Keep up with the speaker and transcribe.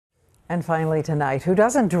And finally tonight, who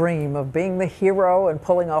doesn't dream of being the hero and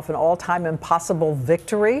pulling off an all-time impossible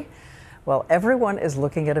victory? Well, everyone is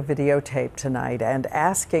looking at a videotape tonight and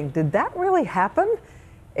asking, did that really happen?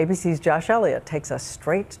 ABC's Josh Elliott takes us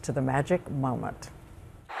straight to the magic moment.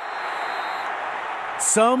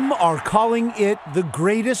 Some are calling it the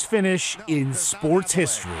greatest finish in sports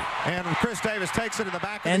history. And Chris Davis takes it in the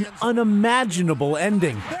back. An unimaginable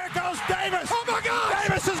ending. There goes Davis. Oh my God!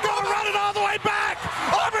 Davis is going to run it all the way back.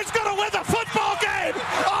 Auburn's going to win the football game.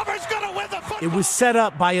 Auburn's going to win the football. It was set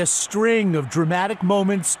up by a string of dramatic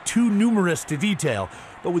moments too numerous to detail.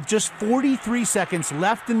 But with just 43 seconds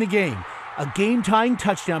left in the game, a game-tying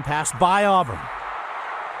touchdown pass by Auburn.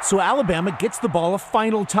 So Alabama gets the ball a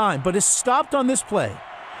final time, but is stopped on this play.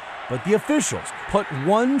 But the officials put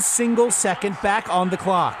 1 single second back on the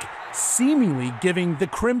clock, seemingly giving the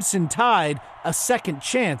Crimson Tide a second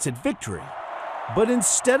chance at victory. But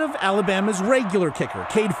instead of Alabama's regular kicker,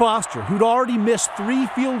 Cade Foster, who'd already missed 3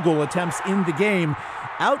 field goal attempts in the game,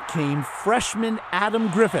 out came freshman Adam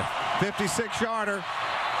Griffith. 56-yarder.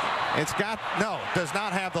 Does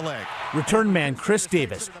not have the leg. Return man Chris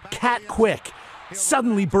Davis, cat quick,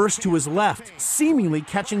 suddenly burst to his left, seemingly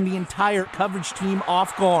catching the entire coverage team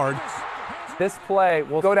off guard. This play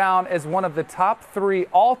will go down as one of the top 3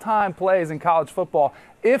 all-time plays in college football,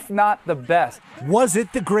 if not the best. Was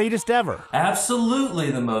it the greatest ever?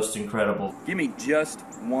 Absolutely the most incredible. Give me just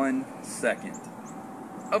 1 second.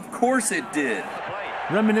 Of course it did.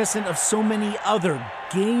 Reminiscent of so many other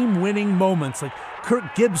game-winning moments like Kirk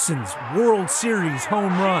Gibson's World Series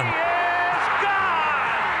home run.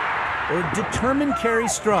 Or determined Kerry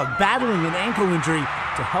Strug battling an ankle injury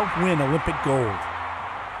to help win Olympic gold.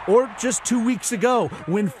 Or just 2 weeks ago,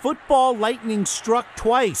 when football lightning struck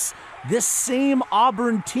twice, this same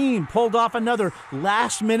Auburn team pulled off another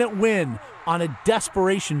last-minute win on a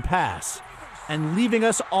desperation pass, and leaving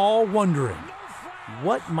us all wondering,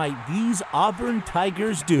 what might these Auburn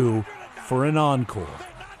Tigers do for an encore?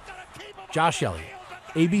 Josh Elliott,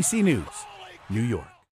 ABC News, New York.